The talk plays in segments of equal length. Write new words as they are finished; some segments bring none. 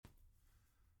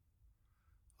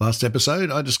Last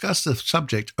episode, I discussed the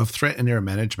subject of threat and error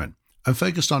management. I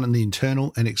focused on the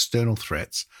internal and external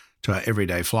threats to our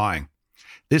everyday flying.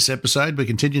 This episode, we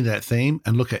continue that theme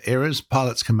and look at errors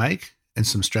pilots can make and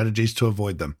some strategies to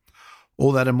avoid them.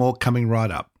 All that and more coming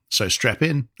right up. So strap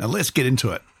in and let's get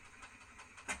into it.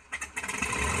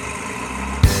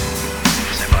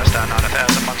 Standby star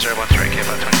 9000, 1013,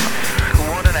 Kilo 25.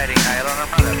 Coordinating aileron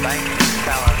and rudder, bank,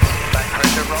 balance, bank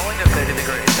pressure rolling to 30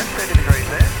 degrees. That's 30 degrees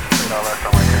there. Left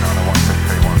runway 290,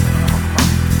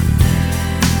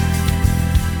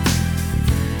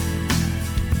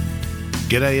 1631.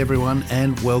 G'day everyone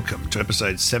and welcome to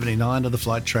episode 79 of the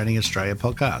Flight Training Australia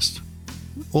podcast.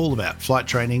 All about flight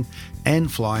training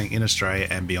and flying in Australia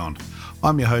and beyond.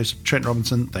 I'm your host, Trent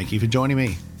Robinson. Thank you for joining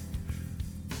me.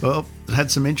 Well, I've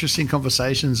had some interesting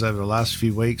conversations over the last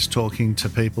few weeks talking to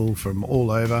people from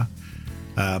all over,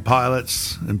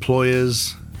 pilots,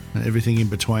 employers, and everything in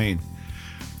between.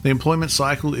 The employment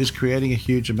cycle is creating a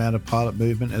huge amount of pilot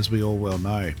movement, as we all well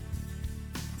know.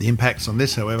 The impacts on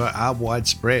this, however, are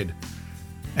widespread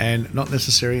and not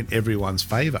necessarily in everyone's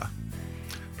favour,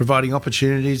 providing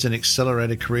opportunities and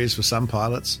accelerated careers for some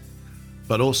pilots,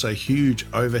 but also huge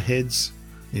overheads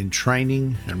in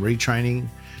training and retraining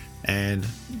and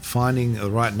finding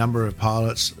the right number of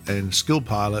pilots and skilled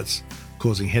pilots,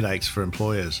 causing headaches for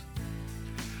employers.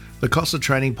 The cost of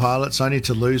training pilots, only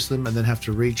to lose them and then have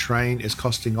to retrain, is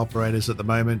costing operators at the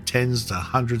moment tens to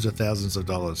hundreds of thousands of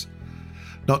dollars.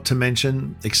 Not to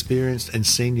mention experienced and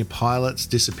senior pilots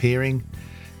disappearing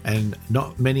and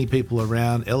not many people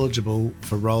around eligible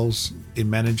for roles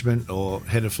in management or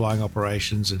head of flying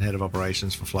operations and head of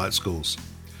operations for flight schools.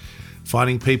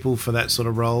 Finding people for that sort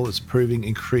of role is proving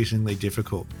increasingly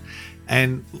difficult.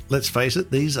 And let's face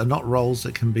it, these are not roles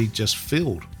that can be just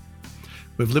filled.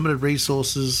 With limited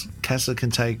resources, CASA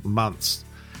can take months,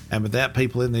 and without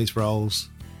people in these roles,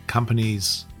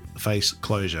 companies face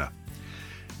closure.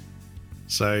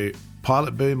 So,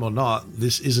 pilot boom or not,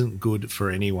 this isn't good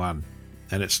for anyone,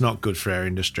 and it's not good for our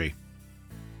industry.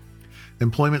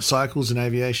 Employment cycles in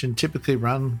aviation typically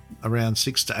run around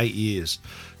 6 to 8 years,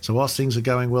 so whilst things are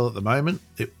going well at the moment,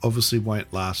 it obviously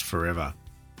won't last forever.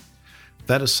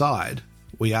 That aside,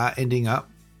 we are ending up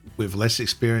with less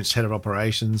experienced head of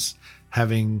operations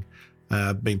having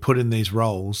been put in these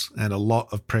roles and a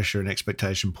lot of pressure and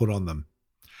expectation put on them.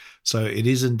 So it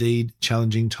is indeed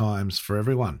challenging times for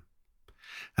everyone.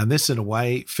 And this, in a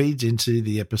way, feeds into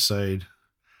the episode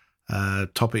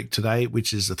topic today,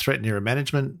 which is the threat and error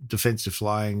management, defensive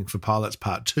flying for pilots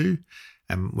part 2,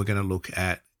 and we're going to look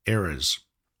at errors.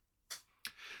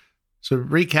 So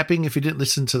recapping, if you didn't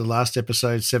listen to the last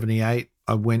episode, 78,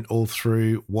 I went all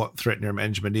through what threat and error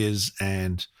management is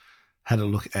and had a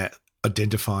look at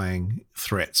identifying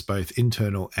threats, both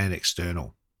internal and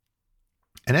external.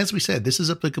 And as we said, this is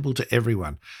applicable to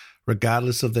everyone,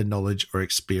 regardless of their knowledge or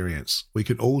experience. We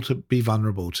could all be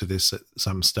vulnerable to this at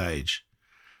some stage.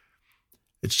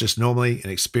 It's just normally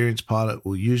an experienced pilot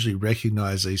will usually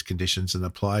recognize these conditions and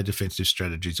apply defensive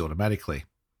strategies automatically.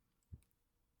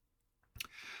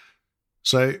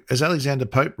 So, as Alexander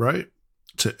Pope wrote,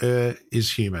 to err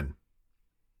is human.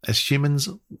 As humans,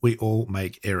 we all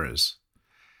make errors.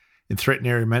 In threat and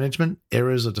error management,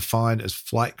 errors are defined as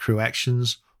flight crew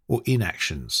actions or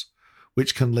inactions,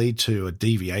 which can lead to a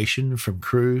deviation from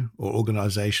crew or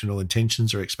organizational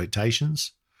intentions or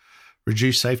expectations,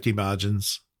 reduced safety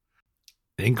margins,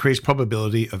 an increased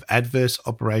probability of adverse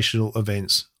operational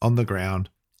events on the ground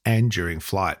and during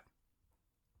flight.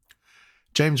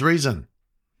 James Reason,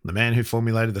 the man who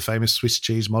formulated the famous Swiss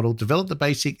cheese model, developed the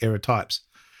basic error types.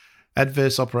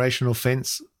 Adverse operational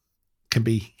offense can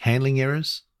be handling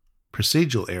errors,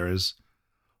 procedural errors,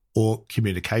 or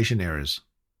communication errors.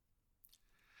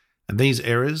 And these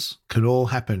errors can all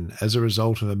happen as a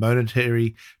result of a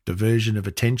momentary diversion of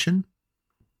attention,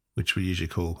 which we usually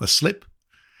call a slip,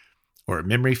 or a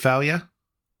memory failure,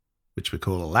 which we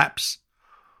call a lapse,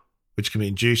 which can be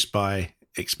induced by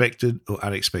expected or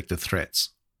unexpected threats.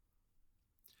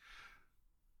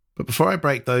 But before I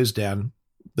break those down,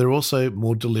 there are also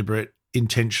more deliberate,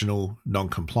 intentional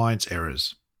non-compliance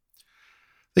errors.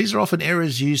 These are often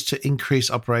errors used to increase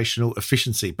operational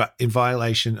efficiency, but in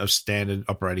violation of standard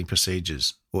operating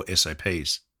procedures, or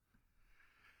SOPs.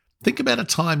 Think about a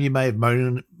time you may have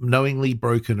knowingly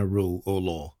broken a rule or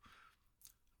law.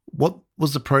 What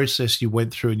was the process you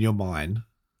went through in your mind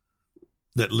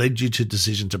that led you to the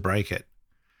decision to break it?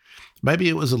 Maybe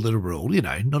it was a little rule,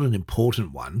 not an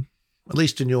important one, at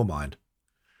least in your mind.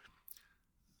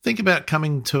 Think about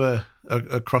coming to a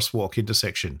crosswalk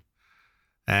intersection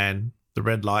and the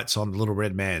red light's on, the little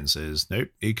red man says, nope,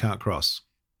 you can't cross.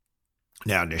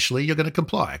 Now, initially, you're going to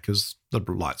comply because the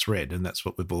light's red, and that's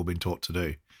what we've all been taught to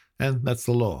do. And that's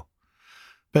the law.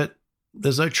 But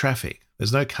there's no traffic,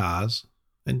 there's no cars,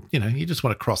 and, you just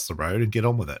want to cross the road and get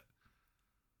on with it.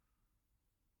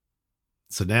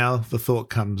 So now the thought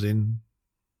comes in,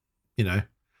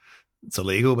 it's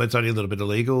illegal, but it's only a little bit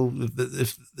illegal.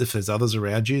 If there's others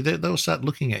around you, they'll start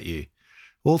looking at you,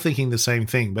 all thinking the same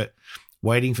thing, but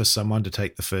waiting for someone to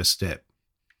take the first step.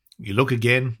 You look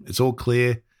again, it's all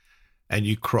clear, and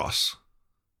you cross.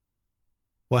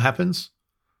 What happens?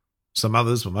 Some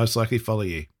others will most likely follow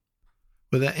you.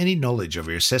 Without any knowledge of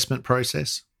your assessment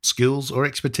process, skills, or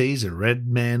expertise in red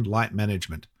man light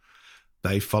management,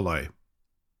 they follow.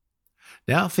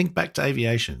 Now think back to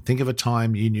aviation. Think of a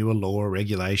time you knew a law or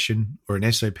regulation or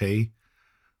an SOP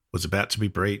was about to be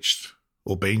breached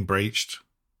or being breached.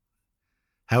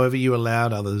 However, you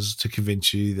allowed others to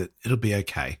convince you that it'll be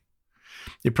okay.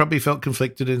 You probably felt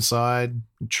conflicted inside.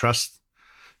 You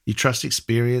trust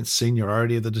experience,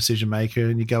 seniority of the decision maker,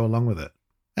 and you go along with it.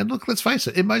 And look, let's face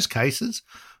it, in most cases,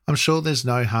 I'm sure there's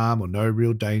no harm or no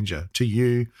real danger to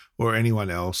you or anyone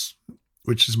else,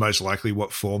 which is most likely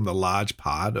what formed a large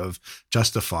part of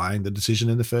justifying the decision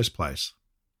in the first place.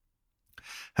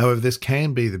 However, this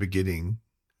can be the beginning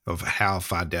of how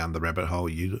far down the rabbit hole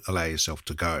you allow yourself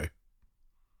to go.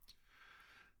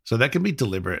 So that can be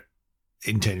deliberate,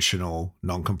 intentional,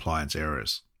 non-compliance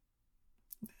errors.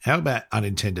 How about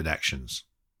unintended actions?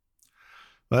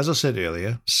 Well, as I said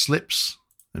earlier, slips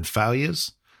and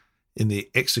failures in the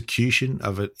execution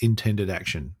of an intended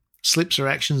action. Slips are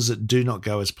actions that do not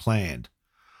go as planned,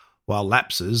 while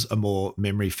lapses are more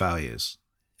memory failures.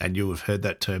 And you have heard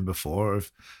that term before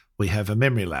of we have a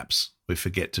memory lapse. We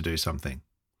forget to do something.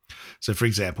 So, for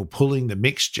example, pulling the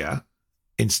mixture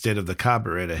instead of the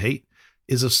carburetor heat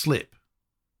is a slip.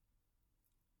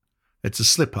 It's a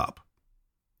slip up.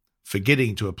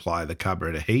 Forgetting to apply the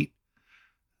carburetor heat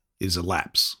is a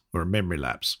lapse or a memory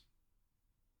lapse.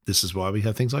 This is why we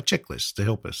have things like checklists to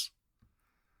help us.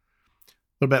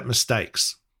 What about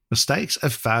mistakes? Mistakes are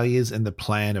failures in the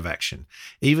plan of action.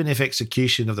 Even if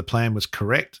execution of the plan was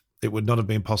correct, it would not have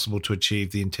been possible to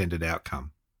achieve the intended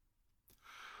outcome.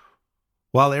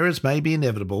 While errors may be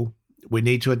inevitable, we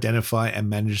need to identify and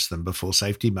manage them before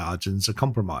safety margins are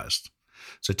compromised.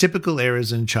 So typical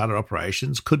errors in charter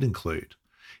operations could include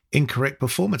incorrect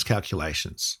performance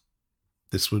calculations.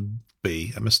 This would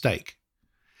be a mistake.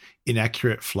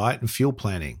 Inaccurate flight and fuel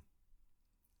planning.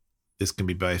 This can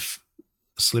be both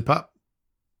a slip up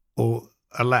or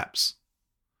a lapse.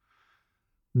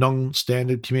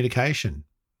 Non-standard communication.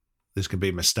 This can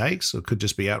be mistakes or could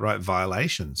just be outright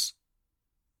violations.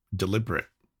 Deliberate.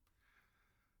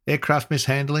 Aircraft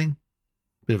mishandling.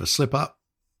 Bit of a slip up.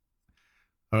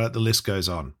 All right, the list goes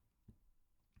on.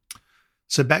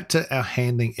 So back to our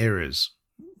handling errors.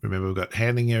 Remember, we've got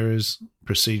handling errors,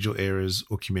 procedural errors,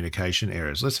 or communication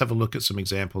errors. Let's have a look at some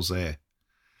examples there.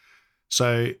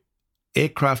 So,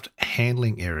 aircraft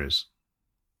handling errors,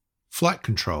 flight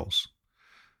controls,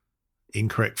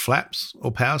 incorrect flaps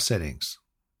or power settings,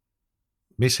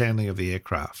 mishandling of the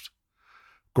aircraft,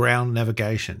 ground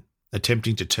navigation,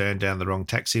 attempting to turn down the wrong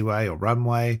taxiway or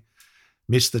runway,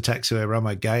 miss the taxiway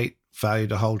runway gate, failure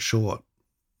to hold short,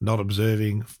 not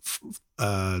observing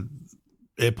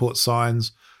airport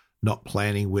signs, not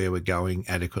planning where we're going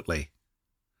adequately.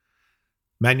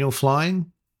 Manual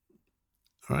flying,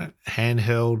 all right,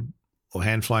 handheld or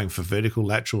hand flying for vertical,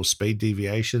 lateral speed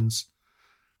deviations.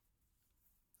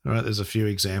 All right, there's a few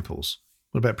examples.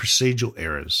 What about procedural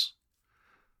errors?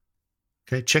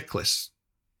 Okay, checklists.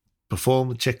 Perform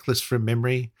the checklist from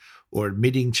memory or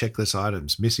omitting checklist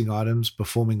items, missing items,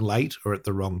 performing late or at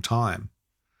the wrong time.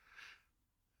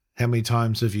 How many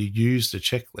times have you used a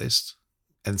checklist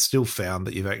and still found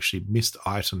that you've actually missed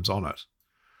items on it?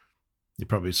 You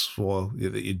probably swore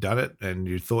that you'd done it and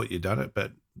you thought you'd done it,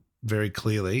 but very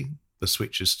clearly the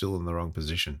switch is still in the wrong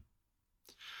position.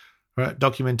 All right,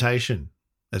 documentation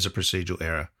as a procedural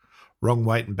error. Wrong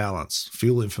weight and balance,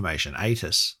 fuel information,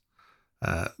 ATIS,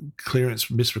 clearance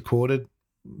misrecorded,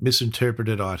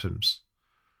 misinterpreted items.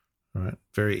 All right,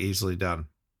 very easily done.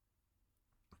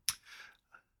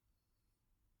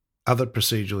 Other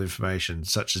procedural information,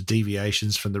 such as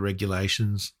deviations from the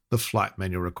regulations, the flight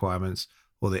manual requirements,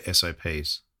 or the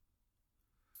SOPs.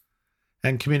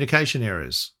 And communication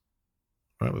errors.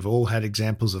 Right, we've all had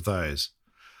examples of those.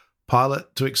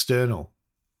 Pilot to external.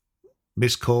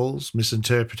 Missed calls,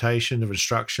 misinterpretation of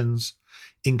instructions,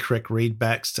 incorrect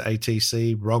readbacks to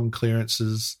ATC, wrong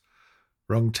clearances,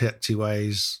 wrong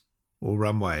taxiways or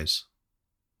runways.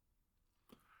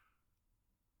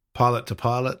 Pilot to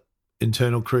pilot.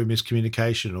 Internal crew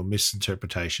miscommunication or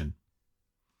misinterpretation.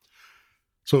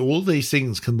 So all these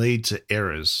things can lead to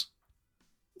errors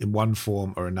in one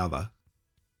form or another.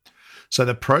 So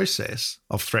the process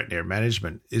of threat and error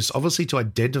management is obviously to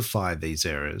identify these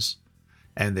errors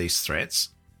and these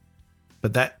threats,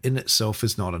 but that in itself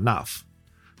is not enough.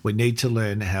 We need to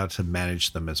learn how to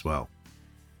manage them as well.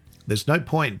 There's no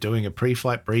point doing a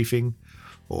pre-flight briefing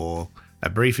or a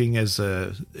briefing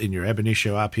in your ab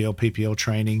initio RPL, PPL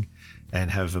training and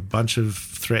have a bunch of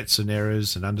threats and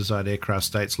errors and undesired aircraft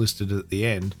states listed at the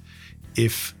end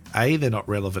if A, they're not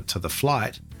relevant to the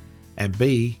flight, and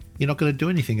B, you're not going to do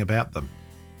anything about them.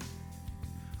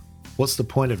 What's the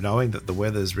point of knowing that the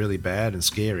weather's really bad and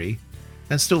scary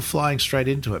and still flying straight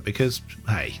into it? Because,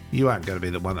 hey, you aren't going to be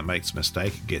the one that makes a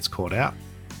mistake and gets caught out.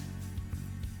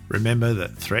 Remember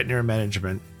that threat and error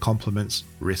management complements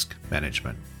risk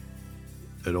management.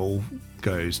 It all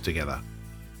goes together.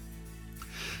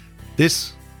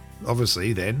 This,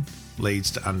 obviously, then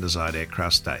leads to undesired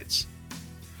aircraft states.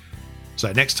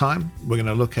 So next time, we're going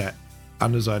to look at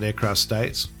undesired aircraft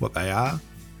states, what they are,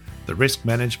 the risk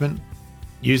management,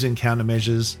 using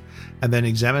countermeasures, and then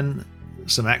examine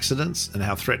some accidents and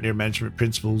how threat and error management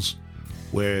principles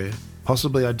were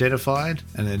possibly identified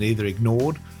and then either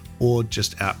ignored or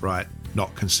just outright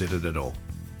not considered at all.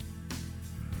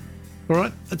 All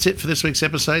right, that's it for this week's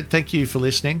episode. Thank you for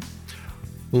listening.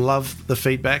 Love the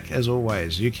feedback as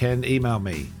always. You can email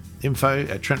me,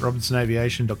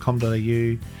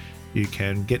 info@trentrobinsonaviation.com.au. You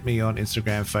can get me on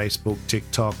Instagram, Facebook,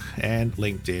 TikTok, and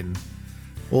LinkedIn.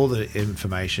 All the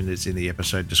information is in the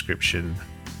episode description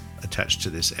attached to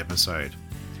this episode.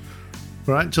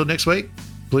 All right, until next week,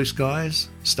 blue skies,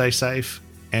 stay safe,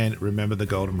 and remember the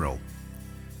golden rule.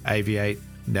 Aviate,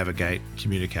 navigate,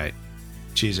 communicate.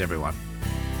 Cheers, everyone.